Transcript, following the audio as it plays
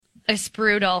It's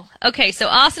brutal. Okay, so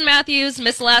Austin Matthews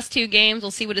missed the last 2 games.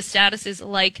 We'll see what his status is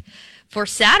like for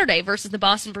Saturday versus the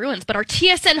Boston Bruins. But our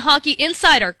TSN hockey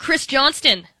insider, Chris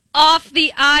Johnston, off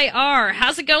the IR.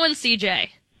 How's it going, CJ?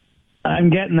 I'm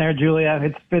getting there, Julia.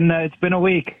 It's been a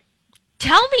week.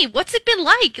 Tell me, what's it been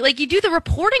like? Like, you do the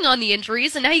reporting on the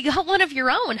injuries, and now you got one of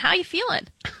your own. How you feeling?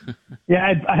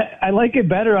 Yeah, I like it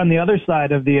better on the other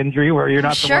side of the injury where you're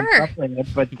not the one suffering it.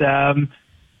 But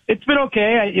it's been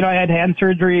okay. I had hand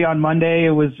surgery on Monday.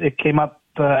 It came up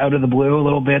out of the blue a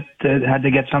little bit. Had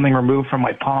to get something removed from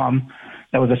my palm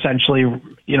that was essentially,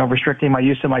 restricting my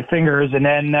use of my fingers. And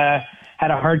then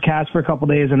had a hard cast for a couple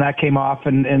of days, and that came off.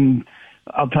 And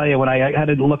I'll tell you, when I had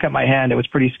to look at my hand, it was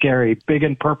pretty scary. Big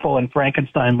and purple and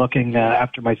Frankenstein looking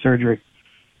after my surgery.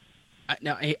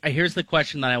 Now, here's the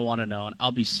question that I want to know, and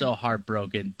I'll be so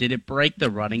heartbroken. Did it break the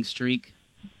running streak?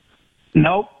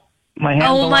 Nope. My hand's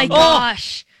oh, my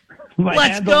gosh. My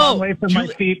Let's hand's go. a long way from my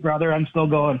feet, brother. I'm still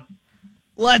going.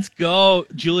 Let's go,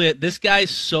 Julia. This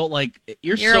guy's so,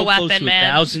 you're so a weapon, close to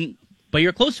man. 1,000, but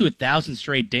you're close to 1,000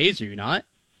 straight days, are you not?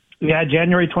 Yeah,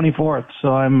 January 24th. So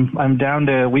I'm down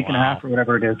to a week and a half or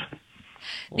whatever it is.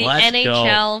 The Let's NHL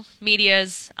go.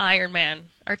 media's Iron Man,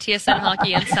 our TSN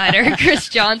hockey insider, Chris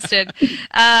Johnston.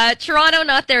 Toronto,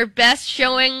 not their best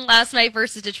showing last night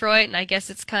versus Detroit, and I guess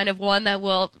it's kind of one that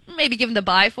we'll maybe give them the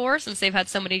bye for since they've had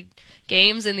so many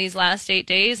games in these last 8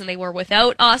 days, and they were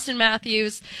without Austin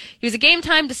Matthews. He was a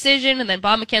game-time decision, and then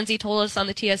Bob McKenzie told us on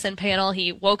the TSN panel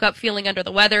he woke up feeling under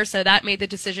the weather, so that made the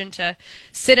decision to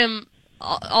sit him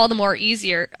all the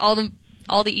easier.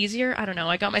 I don't know.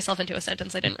 I got myself into a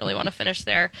sentence I didn't really want to finish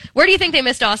there. Where do you think they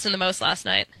missed Austin the most last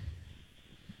night?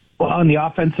 Well, in the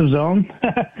offensive zone.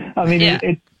 I mean, Yeah.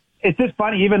 it's just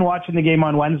funny. Even watching the game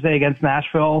on Wednesday against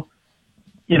Nashville,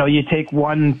 you take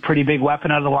one pretty big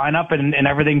weapon out of the lineup and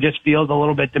everything just feels a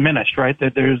little bit diminished, right?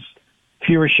 That there's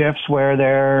fewer shifts where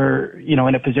they're, in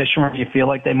a position where you feel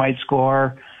like they might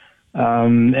score.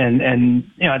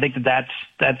 I think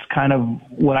that's kind of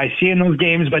what I see in those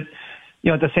games, but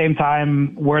at the same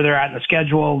time, where they're at in the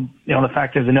schedule, the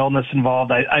fact there's an illness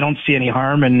involved, I don't see any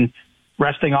harm in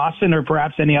resting Austin or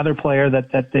perhaps any other player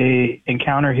that they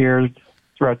encounter here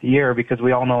throughout the year, because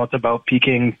we all know it's about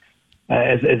peaking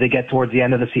as they get towards the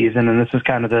end of the season, and this is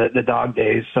kind of the dog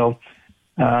days. So,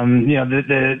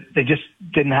 they just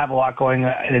didn't have a lot going,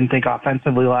 I didn't think,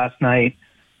 offensively last night.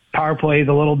 Power play is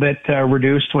a little bit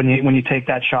reduced when you take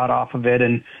that shot off of it,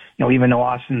 and even though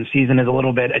Austin's season is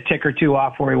a tick or two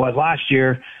off where he was last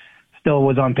year, still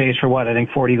was on pace for I think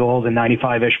 40 goals and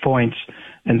 95-ish points.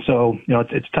 And so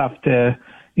it's tough to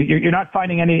you're not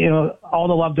finding any all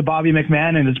the love to Bobby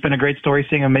McMahon, and it's been a great story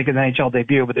seeing him make his NHL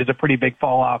debut, but there's a pretty big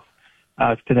fall off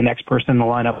to the next person in the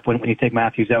lineup when you take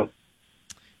Matthews out.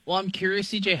 Well, I'm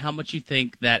curious, CJ, how much you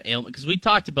think that ailment, because we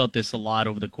talked about this a lot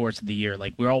over the course of the year.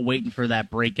 We're all waiting for that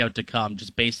breakout to come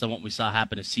just based on what we saw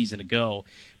happen a season ago.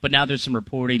 But now there's some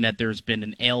reporting that there's been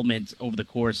an ailment over the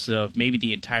course of maybe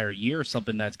the entire year,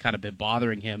 something that's kind of been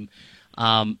bothering him.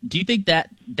 Do you think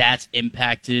that's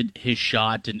impacted his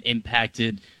shot and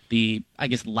impacted the,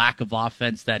 lack of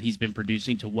offense that he's been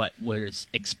producing to what was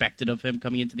expected of him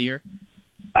coming into the year?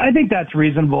 I think that's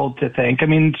reasonable to think. I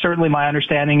mean, certainly my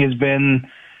understanding has been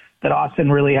that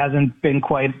Austin really hasn't been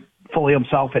quite fully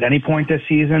himself at any point this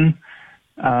season.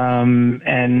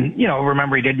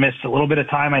 Remember he did miss a little bit of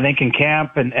time, I think, in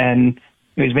camp, and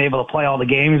he was able to play all the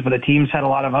games, but the team's had a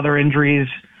lot of other injuries.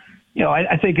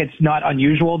 I think it's not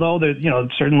unusual, though. There's,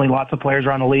 certainly lots of players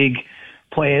around the league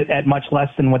play at much less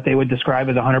than what they would describe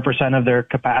as 100% of their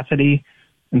capacity.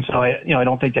 And so, I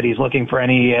don't think that he's looking for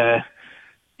any,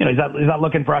 he's not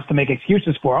looking for us to make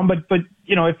excuses for him. But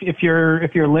if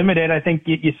you're limited, I think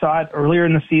you saw it earlier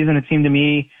in the season. It seemed to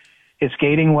me his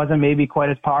skating wasn't maybe quite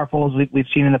as powerful as we've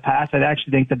seen in the past. I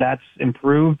actually think that that's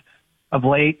improved of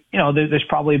late. There's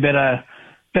probably a bit of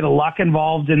luck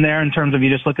involved in there in terms of, you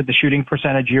just look at the shooting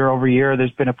percentage year over year.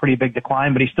 There's been a pretty big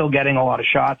decline, but he's still getting a lot of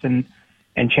shots and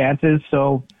chances.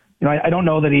 So, I don't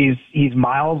know that he's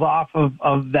miles off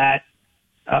of that,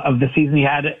 of the season he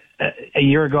had a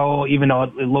year ago, even though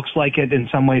it looks like it in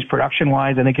some ways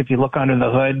production-wise. I think if you look under the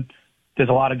hood, there's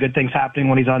a lot of good things happening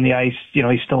when he's on the ice.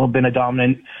 He's still been a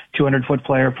dominant 200-foot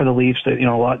player for the Leafs. Not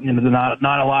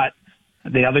a lot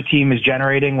the other team is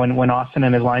generating when Austin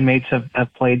and his line mates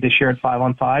have played this year at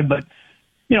 5-on-5. But,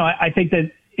 I think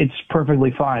that it's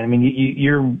perfectly fine. I mean,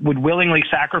 you would willingly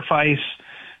sacrifice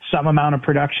some amount of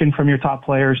production from your top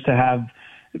players to have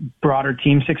broader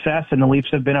team success, and the Leafs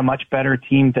have been a much better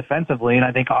team defensively, and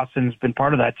I think Austin's been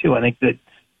part of that too. I think that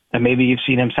maybe you've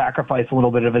seen him sacrifice a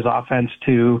little bit of his offense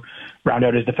to round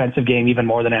out his defensive game even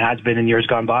more than it has been in years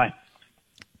gone by.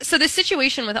 So the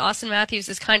situation with Austin Matthews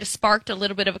has kind of sparked a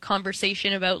little bit of a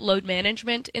conversation about load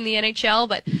management in the NHL,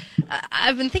 but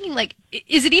I've been thinking, like,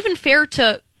 is it even fair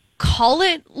to call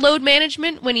it load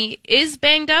management when he is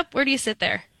banged up? Where do you sit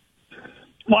there?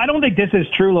 Well, I don't think this is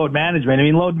true load management. I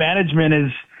mean, load management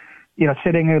is,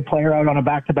 sitting a player out on a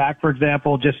back-to-back, for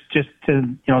example, just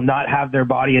to, not have their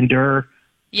body endure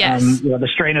yes. The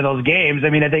strain of those games. I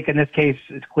mean, I think in this case,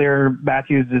 it's clear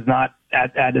Matthews is not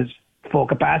at his full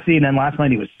capacity, and then last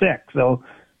night he was sick. So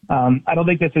I don't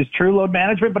think this is true load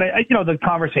management, but the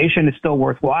conversation is still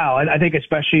worthwhile. I think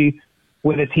especially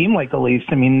with a team like the Leafs,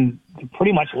 I mean,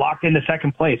 pretty much locked into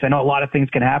second place. I know a lot of things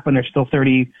can happen. There's still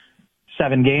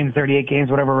 37 games, 38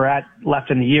 games, whatever we're at left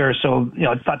in the year. So,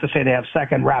 it's not to say they have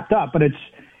second wrapped up, but it's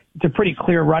a pretty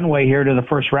clear runway here to the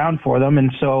first round for them.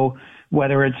 And so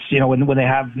whether it's, when they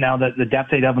have now the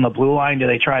depth they have on the blue line, do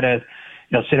they try to,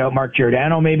 sit out Mark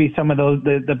Giordano, maybe some of those,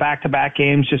 the back-to-back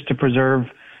games just to preserve,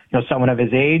 someone of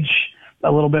his age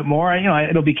a little bit more.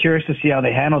 It'll be curious to see how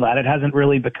they handle that. It hasn't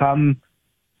really become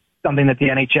something that the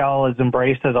NHL has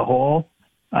embraced as a whole.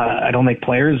 I don't think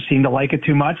players seem to like it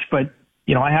too much, but,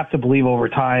 I have to believe over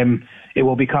time it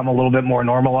will become a little bit more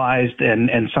normalized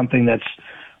and something that's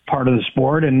part of the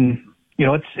sport. And,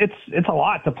 it's a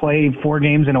lot to play 4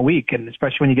 games in a week, and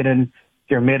especially when you get in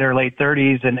your mid or late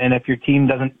 30s, and if your team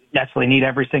doesn't necessarily need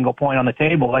every single point on the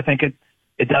table, I think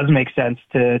it does make sense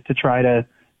to try to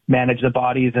manage the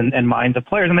bodies and minds of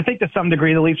players. And I think to some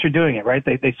degree the Leafs are doing it, right?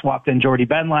 They swapped in Jordy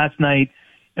Ben last night.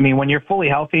 I mean, when you're fully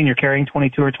healthy and you're carrying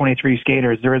 22 or 23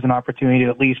 skaters, there is an opportunity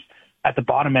to at least at the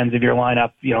bottom ends of your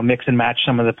lineup, mix and match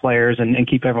some of the players and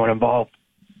keep everyone involved.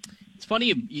 It's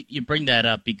funny you bring that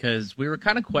up because we were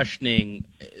kind of questioning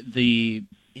the,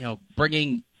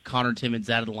 bringing Connor Timmins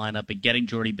out of the lineup and getting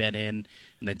Jordy Ben in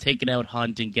and then taking out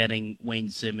Hunt and getting Wayne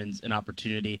Simmons an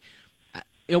opportunity.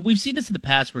 We've seen this in the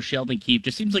past where Sheldon Keefe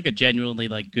just seems like a genuinely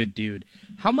good dude.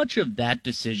 How much of that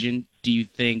decision do you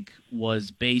think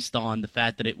was based on the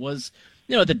fact that it was,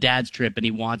 the dad's trip and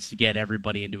he wants to get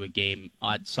everybody into a game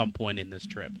at some point in this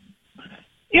trip?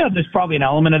 Yeah, there's probably an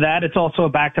element of that. It's also a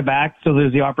back-to-back, so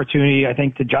there's the opportunity, I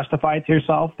think, to justify it to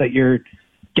yourself that you're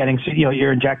getting,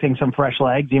 you're injecting some fresh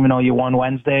legs, even though you won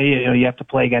Wednesday, you have to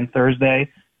play again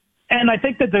Thursday. And I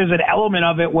think that there's an element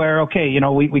of it where, okay,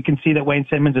 we can see that Wayne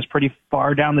Simmons is pretty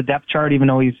far down the depth chart, even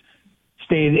though he's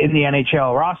stayed in the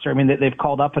NHL roster. I mean, they've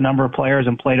called up a number of players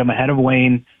and played him ahead of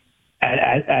Wayne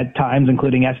at times,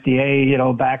 including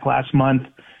SDA, back last month.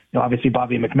 Obviously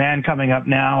Bobby McMahon coming up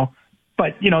now.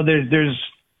 But, there's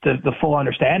the full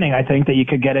understanding, I think, that you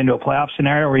could get into a playoff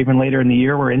scenario or even later in the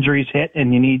year where injuries hit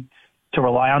and you need to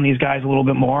rely on these guys a little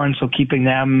bit more. And so keeping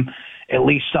them at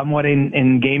least somewhat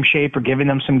in game shape or giving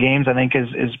them some games, I think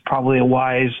is probably a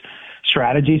wise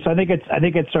strategy. So I think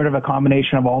it's sort of a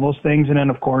combination of all those things. And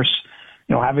then of course,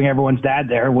 having everyone's dad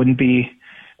there wouldn't be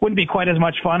quite as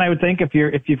much fun, I would think, if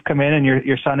you've come in and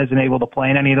your son isn't able to play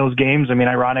in any of those games. I mean,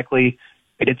 ironically,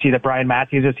 I did see that Brian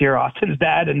Matthews is here, Austin's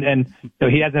dad, and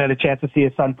he hasn't had a chance to see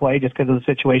his son play just because of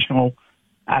the situational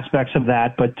aspects of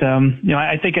that. But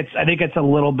I think it's a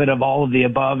little bit of all of the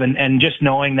above, and just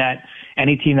knowing that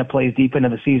any team that plays deep into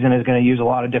the season is going to use a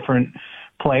lot of different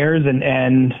players,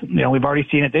 and we've already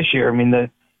seen it this year. I mean, the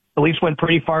Leafs went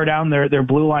pretty far down their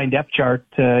blue line depth chart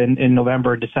in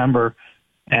November, December,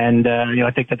 and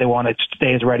I think that they want to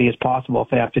stay as ready as possible if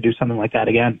they have to do something like that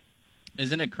again.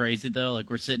 Isn't it crazy though? Like,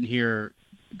 we're sitting here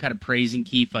kind of praising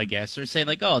Keefe, I guess, or saying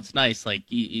like, oh, it's nice, like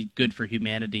he's good for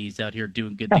humanity, he's out here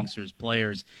doing good things for his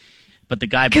players. But the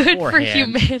guy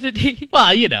beforehand, good for humanity.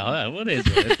 Well, what is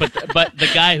it? But the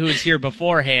guy who was here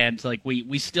beforehand, like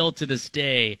we still to this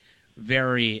day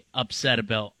very upset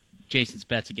about Jason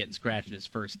Spezza getting scratched in his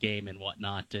first game and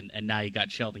whatnot, and now you got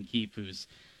Sheldon Keefe who's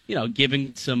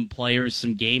giving some players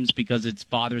some games because it's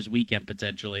Father's Weekend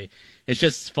potentially. It's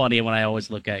just funny when I always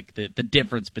look at the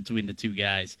difference between the two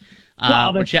guys.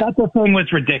 Well, the thing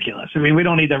was ridiculous. I mean, we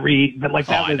don't need to read, but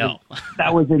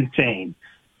that was insane.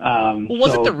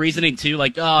 Wasn't the reasoning too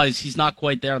like, he's not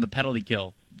quite there on the penalty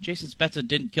kill? Jason Spezza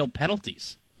didn't kill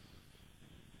penalties.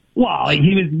 Well,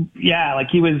 he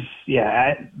was.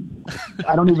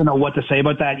 I don't even know what to say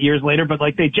about that years later, but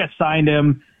they just signed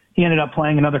him. He ended up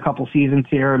playing another couple seasons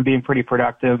here and being pretty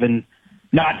productive, and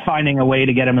not finding a way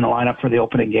to get him in the lineup for the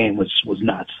opening game was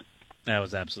nuts. That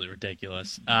was absolutely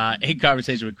ridiculous. In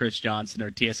conversation with Chris Johnston, our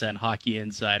TSN hockey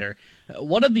insider,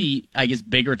 one of the, I guess,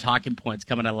 bigger talking points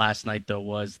coming out last night, though,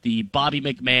 was the Bobby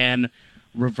McMahon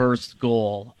reversed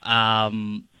goal.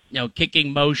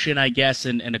 Kicking motion, I guess,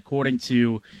 and according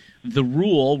to the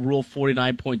Rule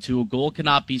 49.2, a goal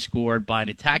cannot be scored by an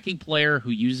attacking player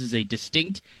who uses a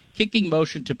distinct kicking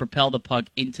motion to propel the puck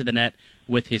into the net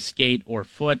with his skate or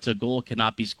foot. A goal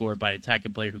cannot be scored by an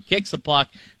attacking player who kicks the puck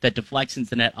that deflects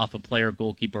into the net off a player,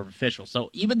 goalkeeper, or official. So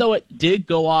even though it did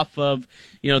go off of,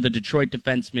 the Detroit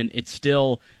defenseman, it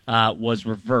still was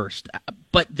reversed.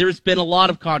 But there's been a lot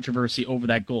of controversy over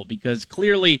that goal because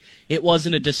clearly it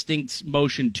wasn't a distinct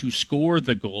motion to score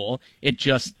the goal. It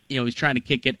just, he's trying to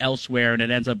kick it elsewhere and it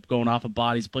ends up going off of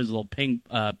bodies, plays a little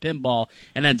pinball,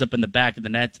 and ends up in the back of the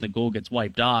net and the goal gets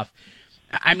wiped off.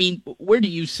 I mean, where do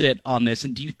you sit on this?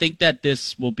 And do you think that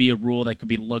this will be a rule that could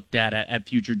be looked at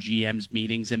future GMs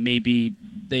meetings and maybe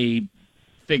they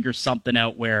figure something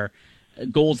out where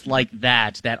goals like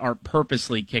that aren't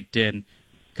purposely kicked in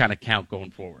kind of count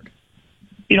going forward?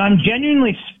 I'm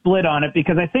genuinely split on it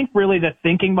because I think really the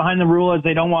thinking behind the rule is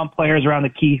they don't want players around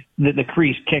the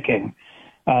crease kicking,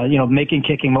 making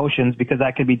kicking motions because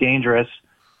that could be dangerous.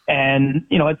 And,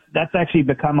 that's actually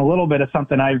become a little bit of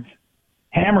something I've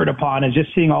hammered upon is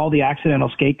just seeing all the accidental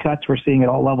skate cuts we're seeing at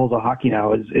all levels of hockey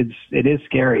now. It is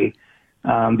scary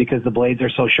because the blades are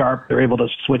so sharp. They're able to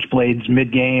switch blades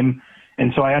mid-game.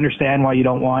 And so I understand why you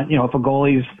don't want, if a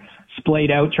goalie's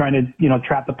splayed out trying to,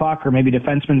 trap the puck or maybe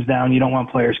defenseman's down, you don't want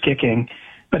players kicking.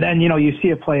 But then, you see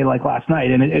a play like last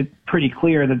night and it's pretty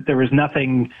clear that there was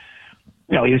nothing,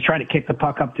 he was trying to kick the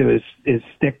puck up to his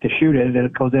stick to shoot it and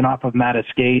it goes in off of Matta's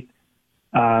skate.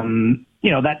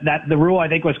 That the rule I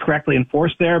think was correctly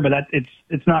enforced there, but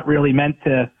it's not really meant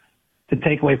to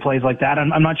take away plays like that.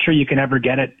 I'm not sure you can ever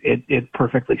get it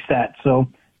perfectly set. So,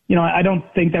 I don't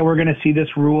think that we're going to see this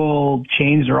rule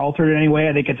changed or altered in any way.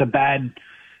 I think it's a bad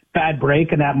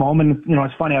break in that moment.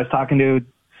 It's funny. I was talking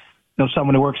to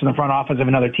someone who works in the front office of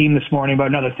another team this morning about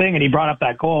another thing, and he brought up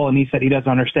that goal, and he said he doesn't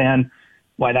understand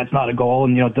why that's not a goal.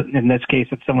 And in this case,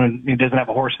 it's someone who doesn't have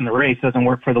a horse in the race, doesn't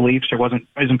work for the Leafs, or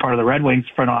isn't part of the Red Wings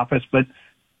front office. But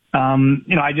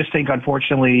I just think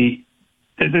unfortunately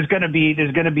there's going to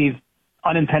be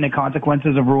unintended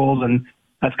consequences of rules, and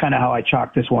that's kind of how I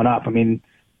chalked this one up. I mean,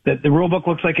 the rule book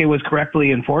looks like it was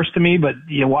correctly enforced to me, but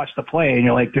you watch the play and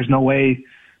you're like, there's no way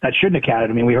that shouldn't have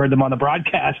counted. I mean, we heard them on the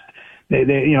broadcast. They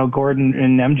Gordon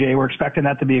and MJ were expecting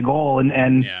that to be a goal,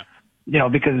 and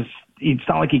because it's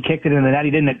not like he kicked it in the net. He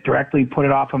didn't directly put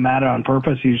it off of Matta on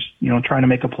purpose. He's trying to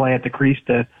make a play at the crease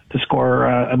to score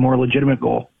a more legitimate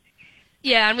goal.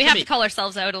 Yeah, and we have to call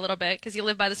ourselves out a little bit because you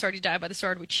live by the sword, you die by the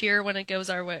sword. We cheer when it goes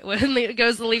our way, when it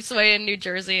goes the Leafs' way in New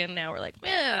Jersey, and now we're like,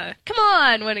 yeah, come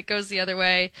on, when it goes the other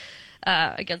way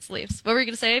against the Leafs. What were you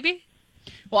going to say, AB?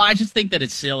 Well, I just think that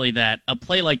it's silly that a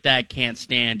play like that can't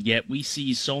stand, yet we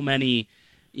see so many,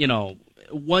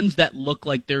 ones that look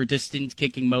like they're distant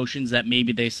kicking motions that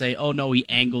maybe they say, oh, no, he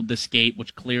angled the skate,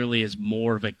 which clearly is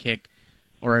more of a kick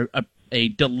or a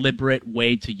deliberate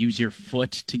way to use your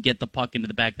foot to get the puck into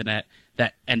the back of the net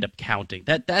that end up counting.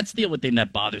 That's the only thing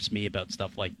that bothers me about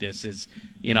stuff like this is,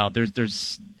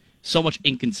 there's so much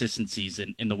inconsistencies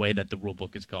in the way that the rule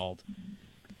book is called.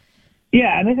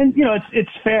 Yeah, and it's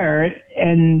fair,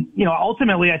 and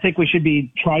ultimately I think we should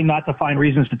be trying not to find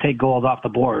reasons to take goals off the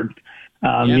board.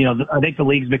 I think the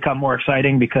league's become more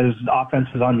exciting because offense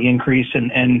is on the increase,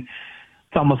 and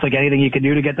it's almost like anything you can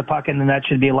do to get the puck in the net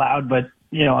should be allowed. But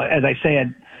as I say,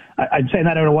 I'm saying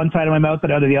that out of one side of my mouth,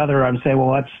 but out of the other, I'm saying,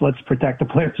 well, let's protect the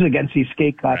players against these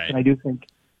skate cuts. Right. And I do think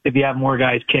if you have more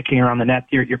guys kicking around the net,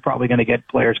 you're probably going to get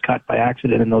players cut by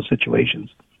accident in those situations.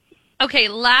 Okay,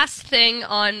 last thing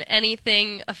on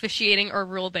anything officiating or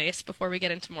rule-based before we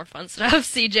get into more fun stuff,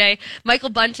 CJ.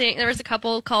 Michael Bunting, there was a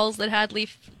couple calls that had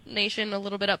Leaf Nation a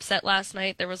little bit upset last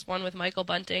night. There was one with Michael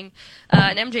Bunting.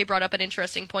 And MJ brought up an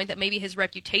interesting point that maybe his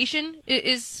reputation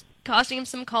is costing him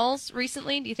some calls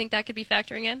recently. Do you think that could be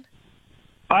factoring in?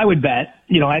 I would bet.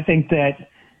 I think that,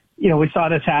 we saw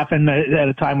this happen at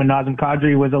a time when Nazem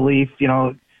Kadri was a Leaf,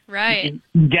 Right.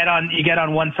 You get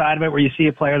on one side of it where you see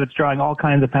a player that's drawing all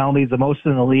kinds of penalties, the most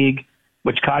in the league,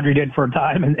 which Kadri did for a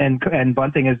time and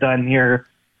Bunting has done here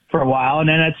for a while. And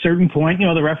then at a certain point,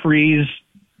 the referees,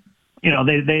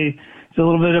 it's a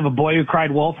little bit of a boy who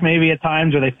cried wolf maybe at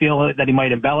times, or they feel that he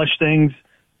might embellish things.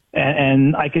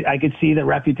 And I could see the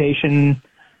reputation,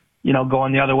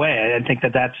 going the other way. I think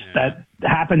that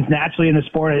happens naturally in the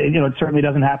sport. It certainly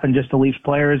doesn't happen just to Leafs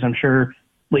players. I'm sure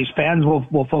Leafs fans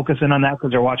will focus in on that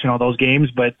because they're watching all those games.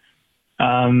 But,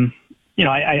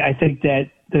 I think that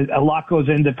a lot goes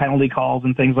into penalty calls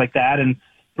and things like that, and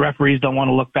the referees don't want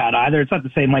to look bad either. It's not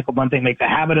to say Michael Bunting makes a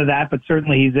habit of that, but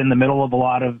certainly he's in the middle of a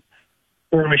lot of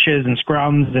skirmishes and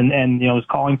scrums and is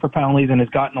calling for penalties and has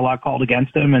gotten a lot called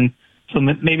against him. And so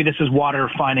maybe this is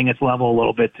water finding its level a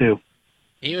little bit too.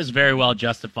 He was very well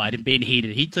justified in being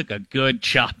heated. He took a good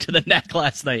chop to the neck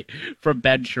last night from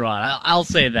Ben Sherrod. I'll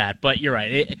say that, but you're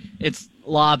right. It's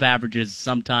law of averages,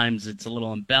 sometimes it's a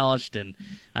little embellished, and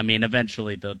I mean,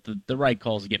 eventually the right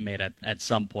calls get made at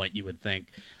some point, you would think.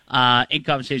 In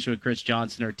conversation with Chris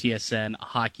Johnston, our TSN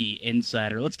hockey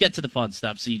insider. Let's get to the fun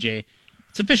stuff, CJ.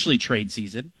 It's officially trade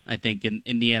season, I think, in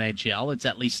the NHL. It's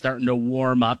at least starting to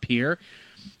warm up here.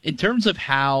 In terms of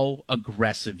how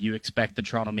aggressive you expect the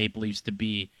Toronto Maple Leafs to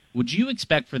be, would you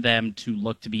expect for them to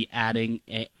look to be adding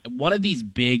one of these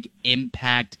big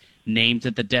impact names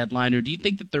at the deadline, or do you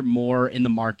think that they're more in the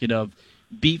market of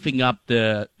beefing up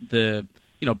the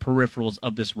peripherals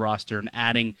of this roster and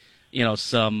adding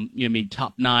some maybe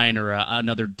top nine or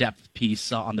another depth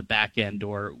piece on the back end,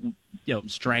 or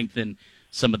strengthen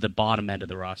some of the bottom end of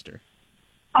the roster?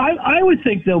 I would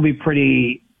think they'll be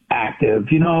pretty active.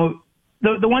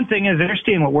 The one thing is they're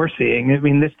seeing what we're seeing. I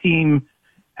mean, this team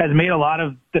has made a lot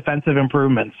of defensive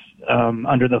improvements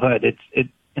under the hood.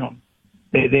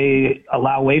 They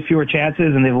allow way fewer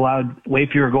chances, and they've allowed way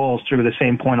fewer goals through the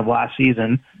same point of last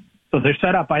season. So they're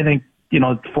set up, I think,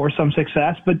 for some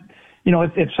success. But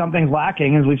if something's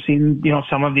lacking, as we've seen,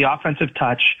 some of the offensive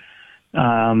touch,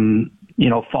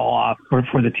 fall off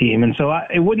for the team. And so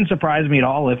it wouldn't surprise me at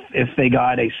all if they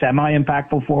got a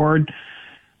semi-impactful forward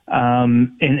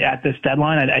at this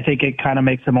deadline. I think it kind of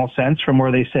makes the most sense from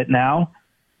where they sit now.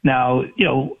 Now,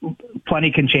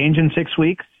 plenty can change in 6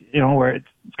 weeks, where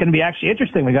it's going to be actually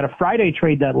interesting. We got a Friday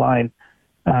trade deadline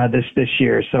this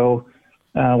year. So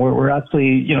we're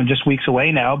actually, just weeks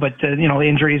away now, but,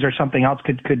 injuries or something else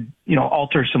could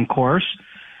alter some course.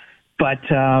 But,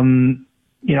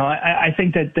 I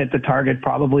think that the target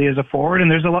probably is a forward, and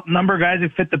there's a number of guys who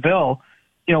fit the bill.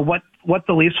 What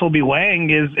the Leafs will be weighing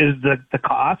is the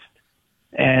cost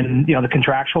and, the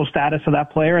contractual status of that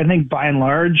player. I think by and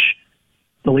large,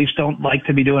 the Leafs don't like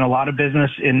to be doing a lot of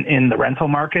business in the rental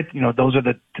market. Those are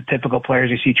the typical players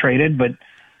you see traded, but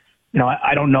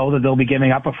I don't know that they'll be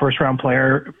giving up a first round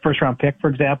pick, for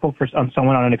example, on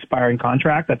someone on an expiring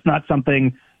contract. That's not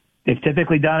something they've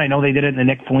typically done. I know they did it in the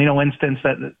Nick Foligno instance.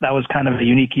 That was kind of a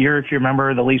unique year. If you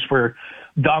remember, the Leafs were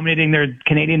dominating their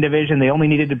Canadian division. They only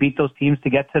needed to beat those teams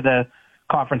to get to the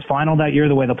conference final that year,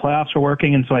 the way the playoffs were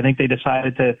working. And so I think they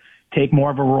decided to take more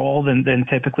of a role than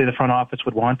typically the front office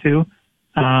would want to.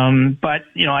 But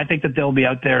I think that they'll be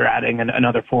out there adding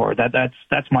another forward.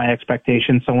 That's my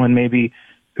expectation. Someone maybe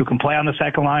who can play on the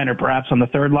second line or perhaps on the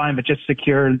third line, but just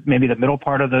secure maybe the middle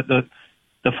part of the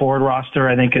forward roster,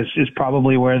 I think is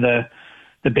probably where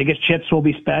the biggest chips will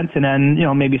be spent. And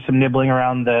then, maybe some nibbling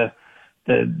around the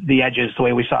edges, the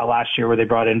way we saw last year where they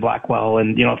brought in Blackwell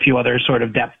and, a few other sort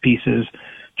of depth pieces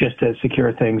just to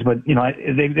secure things. But,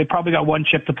 they probably got one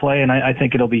chip to play, and I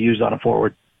think it'll be used on a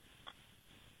forward.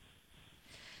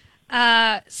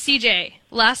 CJ,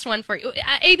 last one for you.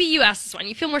 AB, you asked this one.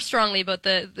 You feel more strongly about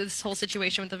this whole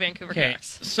situation with the Vancouver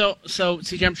Canucks. So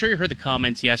CJ, I'm sure you heard the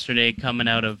comments yesterday coming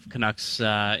out of Canucks,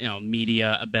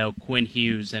 media about Quinn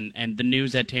Hughes and the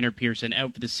news that Tanner Pearson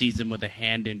out for the season with a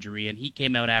hand injury, and he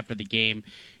came out after the game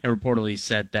and reportedly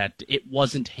said that it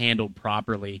wasn't handled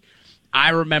properly.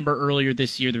 I remember earlier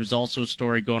this year there was also a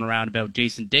story going around about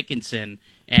Jason Dickinson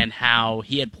and how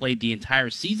he had played the entire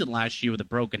season last year with a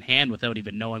broken hand without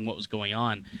even knowing what was going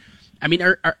on. I mean,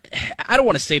 I don't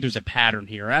want to say there's a pattern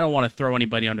here. I don't want to throw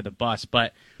anybody under the bus,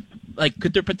 but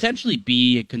could there potentially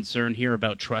be a concern here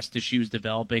about trust issues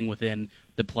developing within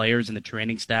the players and the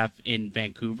training staff in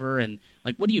Vancouver? And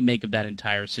what do you make of that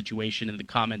entire situation and the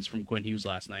comments from Quinn Hughes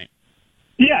last night?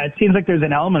 Yeah, it seems like there's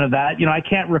an element of that. I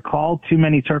can't recall too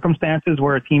many circumstances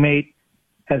where a teammate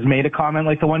has made a comment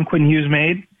like the one Quinn Hughes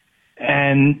made.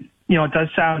 And, it does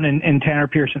sound in Tanner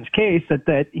Pearson's case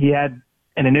that he had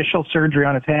an initial surgery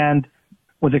on his hand,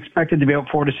 was expected to be out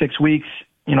 4 to 6 weeks.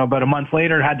 About a month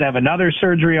later, had to have another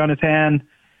surgery on his hand,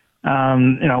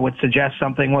 would suggest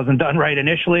something wasn't done right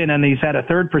initially. And then he's had a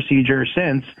third procedure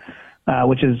since,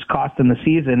 which has cost him the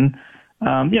season.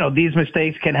 These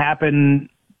mistakes can happen,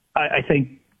 I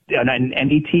think, on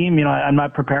any team. I'm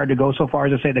not prepared to go so far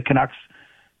as to say the Canucks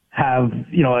have,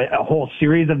 a whole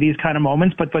series of these kind of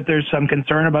moments, but there's some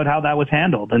concern about how that was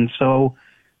handled. And so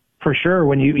for sure,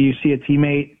 when you see a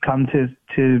teammate come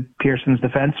to Pearson's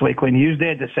defense, like Quinn Hughes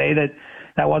did, to say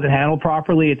that wasn't handled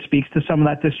properly, it speaks to some of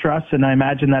that distrust. And I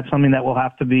imagine that's something that will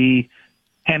have to be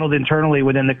handled internally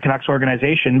within the Canucks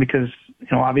organization, because,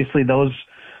 obviously those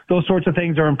sorts of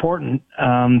things are important,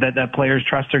 that players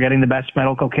trust they're getting the best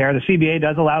medical care. The CBA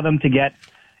does allow them to get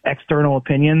external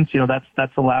opinions.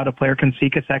 That's allowed. A player can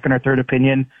seek a second or third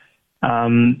opinion,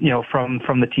 from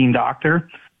the team doctor.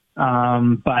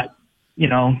 But,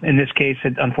 in this case,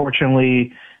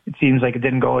 unfortunately, it seems like it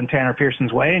didn't go in Tanner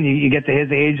Pearson's way. And you get to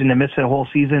his age and to miss a whole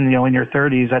season, in your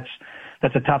 30s,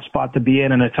 that's a tough spot to be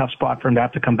in and a tough spot for him to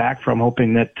have to come back from,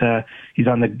 hoping that he's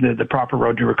on the proper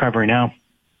road to recovery now.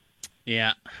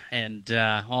 Yeah, and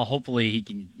well, hopefully he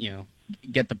can,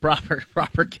 get the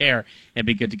proper care and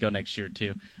be good to go next year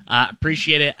too.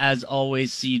 Appreciate it as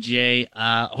always, CJ.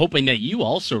 Hoping that you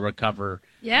also recover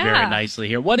very nicely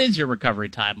here. What is your recovery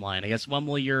timeline? I guess when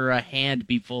will your hand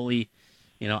be fully,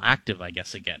 active? I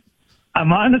guess again.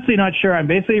 I'm honestly not sure. I'm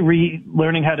basically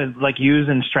relearning how to use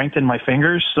and strengthen my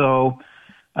fingers. So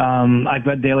I've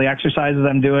got daily exercises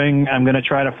I'm doing. I'm going to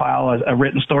try to file a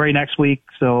written story next week.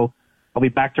 So I'll be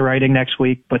back to writing next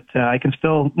week, but I can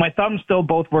still, my thumbs still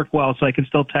both work well, so I can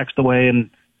still text away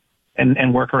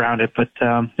and work around it. But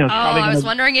I was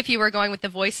wondering if you were going with the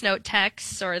voice note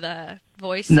texts or the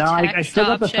voice No, text I still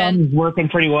got the option. thumbs working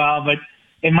pretty well, but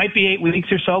it might be 8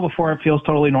 weeks or so before it feels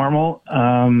totally normal.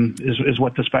 Is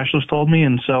what the specialist told me,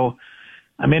 and so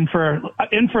I'm in for a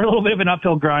little bit of an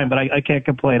uphill grind, but I can't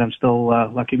complain. I'm still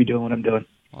lucky to be doing what I'm doing.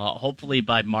 Well, hopefully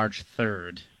by March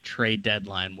 3rd, trade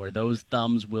deadline, where those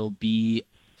thumbs will be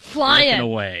flying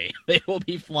away. They will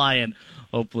be flying.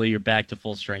 Hopefully you're back to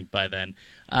full strength by then.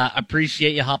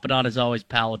 Appreciate you hopping on as always,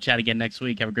 pal. We'll chat again next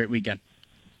week. Have a great weekend.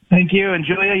 Thank you. And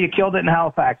Julia, you killed it in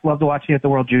Halifax. Love to watch you at the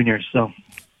World Juniors. So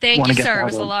thank you, sir. It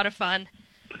was a lot of fun.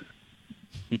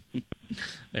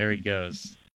 There he goes.